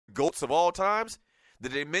GOATs of all times?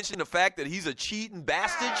 Did they mention the fact that he's a cheating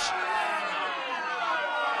bastard?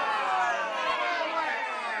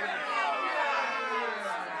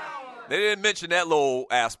 They didn't mention that little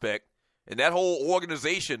aspect. And that whole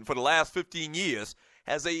organization for the last 15 years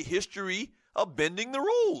has a history of bending the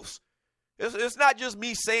rules. It's not just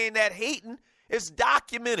me saying that hating. It's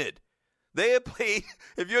documented. They have paid,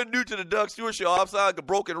 if you're new to the Doug Stewart Show, I'm sounding like a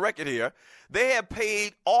broken record here. They have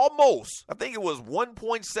paid almost, I think it was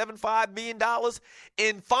 $1.75 million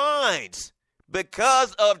in fines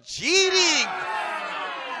because of cheating.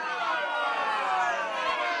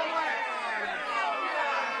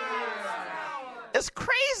 It's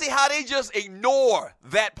crazy how they just ignore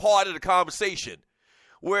that part of the conversation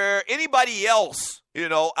where anybody else,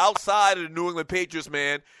 outside of the New England Patriots,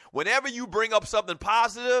 man, whenever you bring up something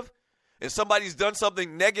positive and somebody's done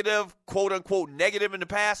something negative, quote unquote negative in the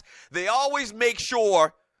past, they always make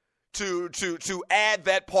sure to add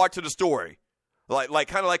that part to the story. Like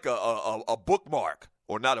kind of like a bookmark,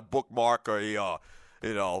 or not a bookmark, or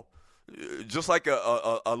just like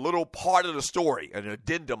a little part of the story, an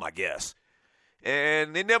addendum, I guess.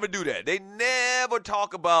 And they never do that. They never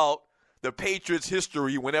talk about the Patriots'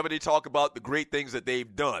 history whenever they talk about the great things that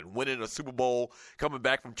they've done. Winning a Super Bowl, coming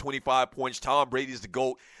back from 25 points, Tom Brady's the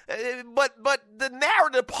GOAT. But the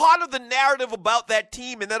narrative, part of the narrative about that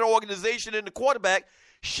team and that organization and the quarterback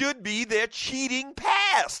should be their cheating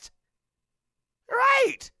past.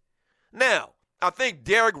 Right. Now, I think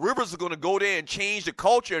Derek Rivers is going to go there and change the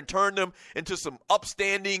culture and turn them into some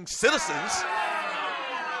upstanding citizens.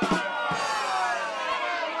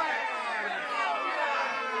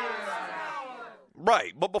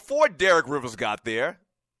 Right, but before Derek Rivers got there,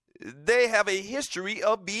 they have a history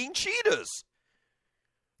of being cheaters.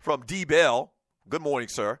 From D. Bell, good morning,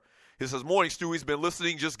 sir. He says, morning, Stu. He's been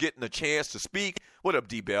listening, just getting a chance to speak. What up,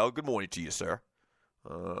 D. Bell? Good morning to you, sir.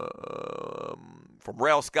 From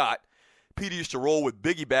Ralph Scott, Peter used to roll with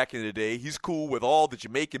Biggie back in the day. He's cool with all the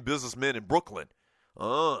Jamaican businessmen in Brooklyn.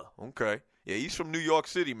 Okay. Yeah, he's from New York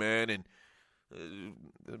City, man, and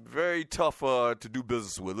very tough to do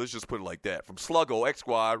business with. Let's just put it like that. From Sluggo,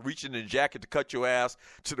 X-Squad, reaching in the jacket to cut your ass,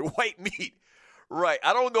 to the white meat. Right.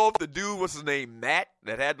 I don't know if the dude, what's his name, Matt,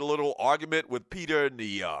 that had the little argument with Peter in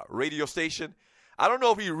the radio station. I don't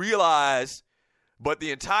know if he realized, but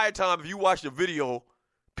the entire time, if you watch the video,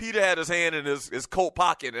 Peter had his hand in his coat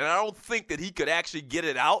pocket, and I don't think that he could actually get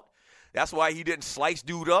it out. That's why he didn't slice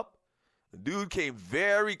dude up. The dude came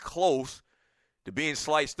very close to being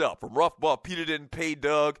sliced up. From Rough Buff, Peter didn't pay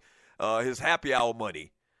Doug his happy hour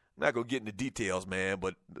money. I'm not going to get into details, man,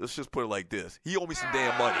 but let's just put it like this. He owed me some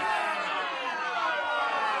damn money.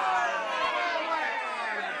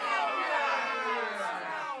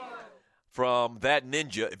 From That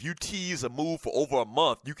Ninja, if you tease a move for over a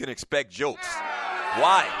month, you can expect jokes.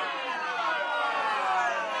 Why?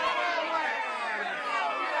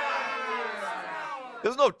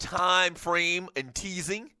 There's no time frame in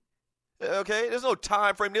teasing. Okay, there's no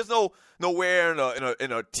time frame. There's nowhere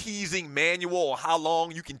in a teasing manual on how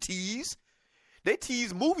long you can tease. They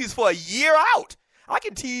tease movies for a year out. I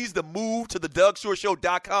can tease the move to the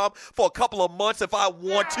DougStewartShow.com for a couple of months if I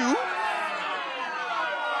want to.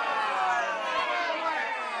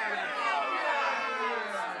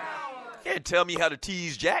 Can't tell me how to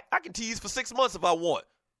tease, Jack. I can tease for 6 months if I want.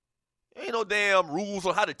 Ain't no damn rules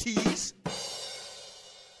on how to tease.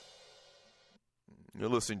 You're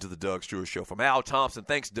listening to the Doug Stewart Show. From Al Thompson,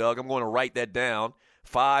 thanks, Doug. I'm going to write that down.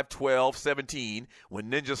 5/12/17, when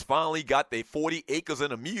Ninjas finally got their 40 acres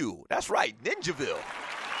and a mule. That's right, Ninjaville.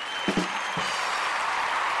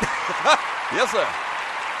 Yes, sir.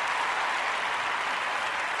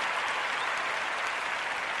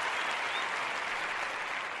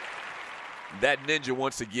 That ninja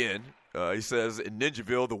once again, he says, in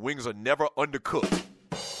Ninjaville, the wings are never undercooked.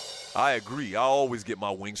 I agree. I always get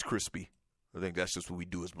my wings crispy. I think that's just what we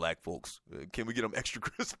do as black folks. Can we get them extra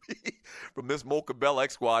crispy? From Miss Mocha Bell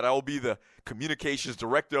X Squad, I will be the communications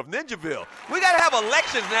director of Ninjaville. We got to have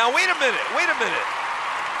elections now. Wait a minute.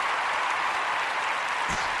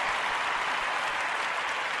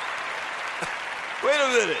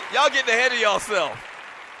 Y'all getting ahead of yourself.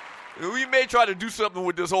 We may try to do something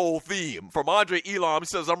with this whole theme. From Andre Elam, he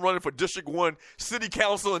says, I'm running for District 1 City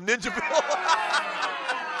Council in Ninjaville.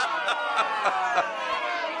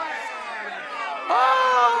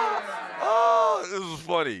 This is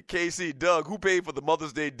funny. KC, Doug, who paid for the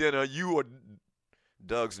Mother's Day dinner? You or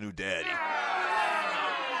Doug's new daddy?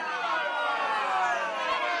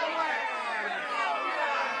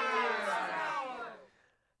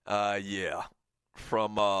 Yeah.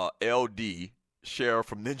 From LD, Sheriff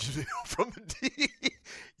from Ninjaville, from the D.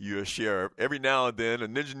 you're a sheriff. Every now and then, a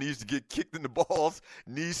ninja needs to get kicked in the balls,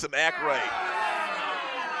 needs some act right.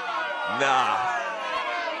 Nah.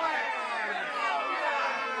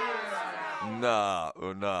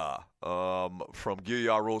 From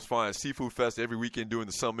Gilliard Rose Fine Seafood Fest every weekend during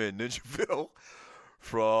the summer in Ninjaville.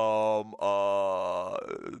 From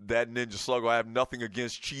that Ninja Slugger, I have nothing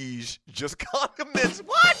against cheese, just condiments.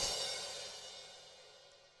 What?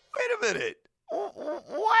 Wait a minute.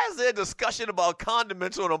 Why is there a discussion about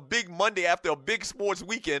condiments on a big Monday after a big sports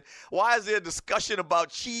weekend? Why is there a discussion about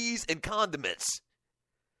cheese and condiments?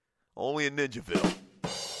 Only in Ninjaville.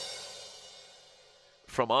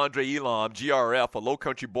 From Andre Elam, GRF, a low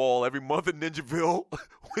country ball every month in Ninjaville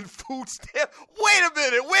when food stamp. Wait a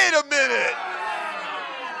minute.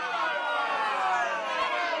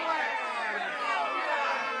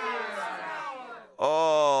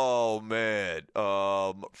 Oh, man.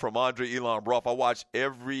 From Andre Elon Ruff, I watched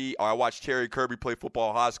Terry Kirby play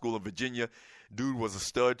football in high school in Virginia. Dude was a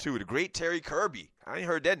stud, too. The great Terry Kirby. I ain't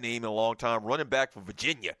heard that name in a long time. Running back for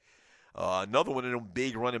Virginia. Another one of them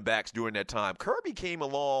big running backs during that time. Kirby came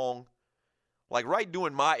along, like, right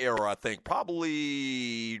during my era, I think.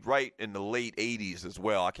 Probably right in the late 80s as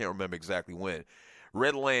well. I can't remember exactly when.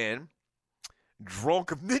 Redland,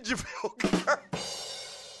 drunk of Ninjaville Kirby.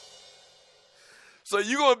 So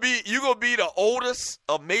you gonna be the oldest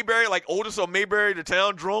of Mayberry, like oldest of Mayberry, the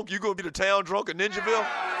town drunk? You gonna be the town drunk of Ninjaville?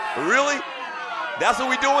 Really? That's what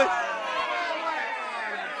we doing?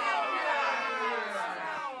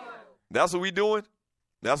 That's what we doing?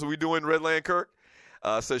 That's what we doing, Redland Kirk?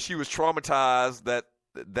 So she was traumatized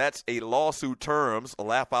that's a lawsuit terms, a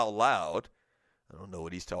laugh out loud. I don't know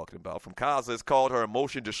what he's talking about. From Kaza, it's called her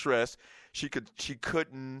emotion distress. She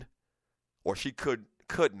couldn't,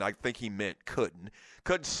 I think he meant couldn't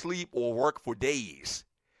sleep or work for days.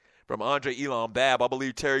 From Andre Elam Bab, I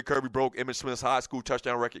believe Terry Kirby broke Emmitt Smith's high school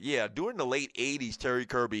touchdown record. Yeah, during the late 80s, Terry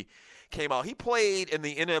Kirby came out. He played in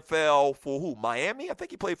the NFL for who? Miami? I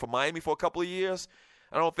think he played for Miami for a couple of years.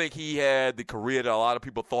 I don't think he had the career that a lot of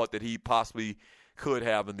people thought that he possibly could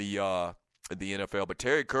have in the NFL. But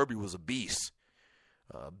Terry Kirby was a beast.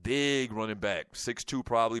 Big running back, 6'2",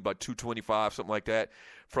 probably about 225, something like that.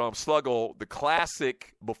 From Sluggo, the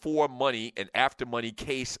classic before money and after money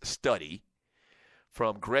case study.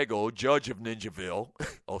 From Grego, judge of Ninjaville.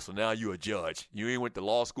 Oh, so now you a judge. You ain't went to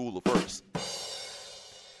law school at first.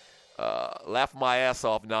 Laugh my ass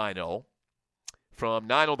off, 9-0. From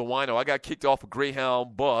 9-0 the Wino, I got kicked off a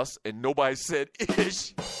Greyhound bus and nobody said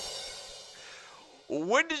ish.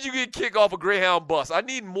 When did you get kicked off a Greyhound bus? I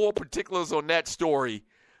need more particulars on that story.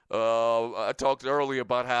 I talked earlier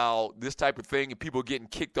about how this type of thing and people getting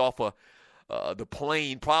kicked off the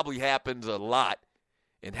plane probably happens a lot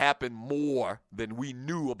and happened more than we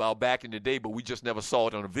knew about back in the day, but we just never saw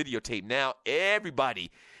it on a videotape. Now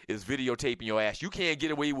everybody is videotaping your ass. You can't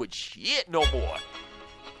get away with shit no more.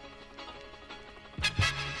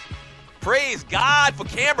 Praise God for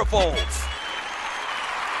camera phones.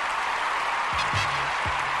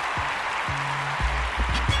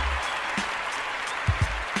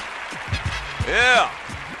 Yeah.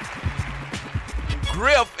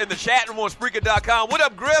 Griff in the chat room on Spreaker.com. What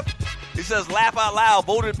up, Griff? He says, laugh out loud,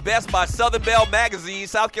 voted best by Southern Belle Magazine,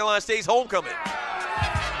 South Carolina State's homecoming.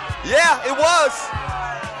 Yeah, it was.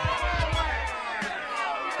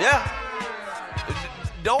 Yeah.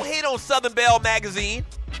 Don't hate on Southern Belle Magazine.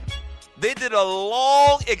 They did a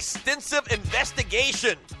long, extensive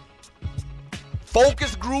investigation.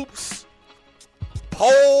 Focus groups,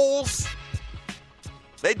 polls.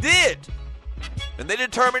 They did. And they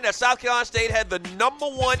determined that South Carolina State had the #1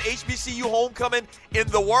 HBCU homecoming in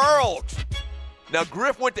the world. Now,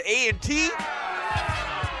 Griff went to A&T.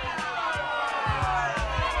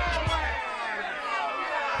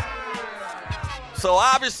 So,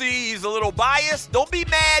 obviously, he's a little biased. Don't be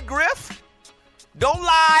mad, Griff. Don't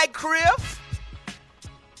lie, Griff.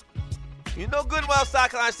 You know good well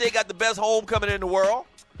South Carolina State got the best homecoming in the world.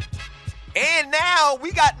 And now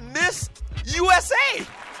we got Miss USA.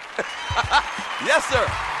 Yes, sir.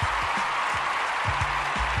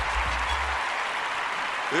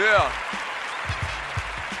 Yeah.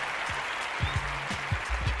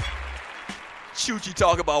 Chuchi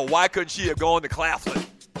talk about why couldn't she have gone to Claflin?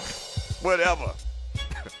 Whatever.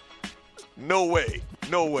 No way.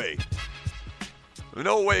 No way.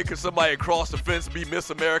 No way could somebody cross the fence and be Miss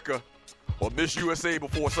America or Miss USA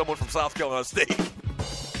before someone from South Carolina State.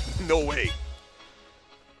 No way.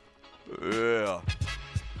 Yeah.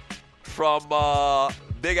 From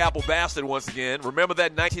Big Apple Bastard once again. Remember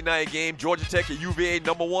that 1990 game, Georgia Tech at UVA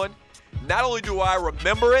 #1? Not only do I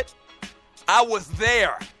remember it, I was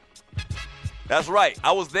there. That's right.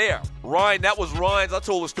 I was there. Ryan, that was Ryan's. I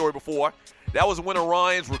told the story before. That was one of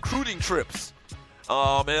Ryan's recruiting trips.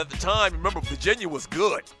 And at the time, remember, Virginia was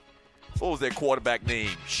good. What was their quarterback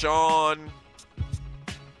name? Sean.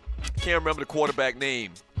 Can't remember the quarterback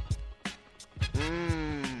name.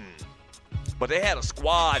 But they had a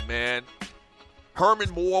squad, man.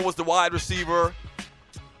 Herman Moore was the wide receiver.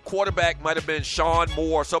 Quarterback might have been Sean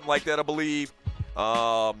Moore, something like that, I believe.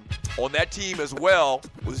 On that team as well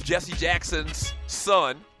was Jesse Jackson's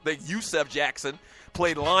son. I think Yusef Jackson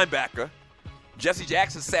played linebacker. Jesse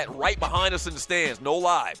Jackson sat right behind us in the stands, no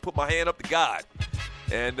lie. Put my hand up to God.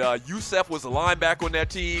 And Yusef was a linebacker on that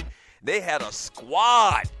team. They had a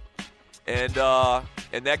squad. And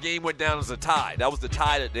that game went down as a tie. That was the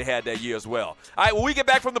tie that they had that year as well. All right, when we get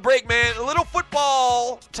back from the break, man, a little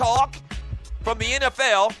football talk from the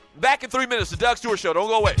NFL. Back in 3 minutes. The Doug Stewart Show. Don't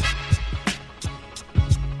go away.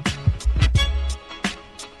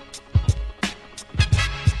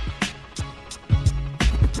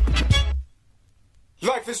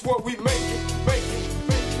 Life is what we make it, make it,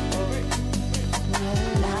 make it.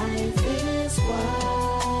 Life is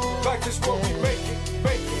what. Life is what we make it,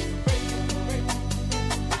 make it, make it, make it.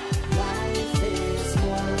 Life is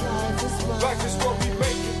what. Life is what we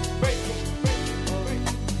make it, make it, make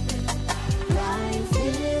it. Life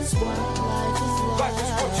is what. Life is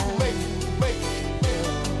what you make it, make it.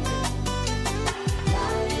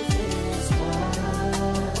 Life is what.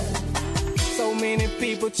 So many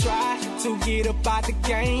people try to get up out the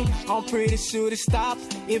game. I'm pretty sure they stop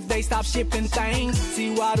if they stop shipping things.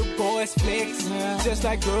 See why the boys flex, just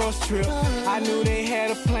like girls trip. I knew they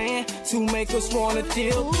had a plan to make us wanna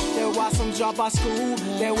deal. That's why some drop out school,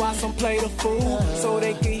 that's why some play the fool. So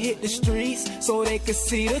they could hit the streets, so they could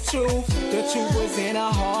see the truth. The truth was in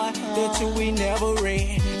our heart, the truth we never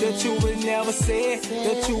read. The truth was never said,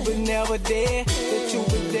 the truth was never dead. The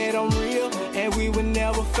truth was that I'm real, and we would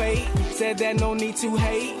never fade. Said that no need to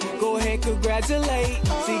hate, go ahead, congratulate.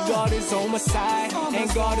 See, God is on my side,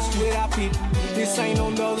 and God is with our people. This ain't no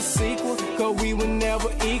another sequel, cause we were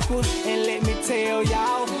never equal. And let me tell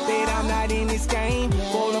y'all that I'm not in this game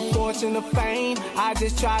for the fortune of fame. I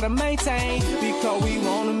just try to maintain, because we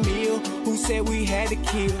want a meal. Who said we had to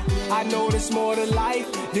kill? I know there's more to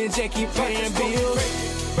life than just keep paying bills.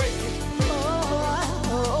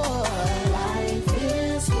 Life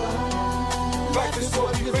is what. Life is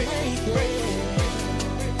what you make.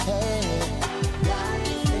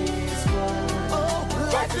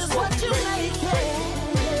 Life is what you make it.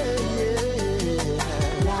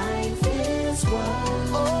 Life is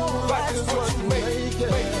what. Life is what you make it.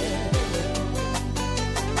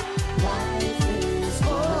 Life is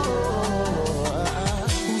what.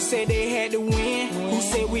 Who said they had to win? Who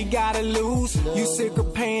said we gotta lose? You sick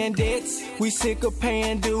of paying debts? We sick of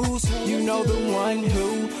paying dues. You know the one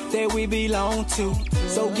who that we belong to.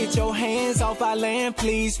 So get your hands off our land,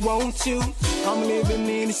 please, won't you? I'm living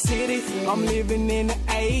in the city, I'm living in the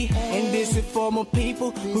A. And this is for my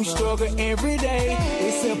people who struggle every day.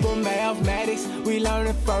 It's simple mathematics, we learn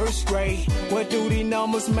in first grade. What do these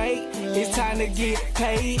numbers make? It's time to get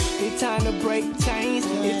paid. It's time to break chains.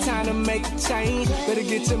 It's time to make a change. Better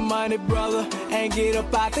get your money, brother, and get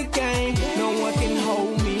up out the game. No one can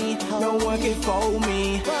hold me, no one can fold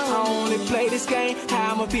me. I only play this game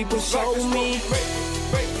how my people show me.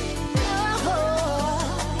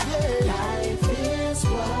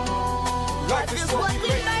 Life is what we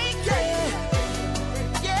make.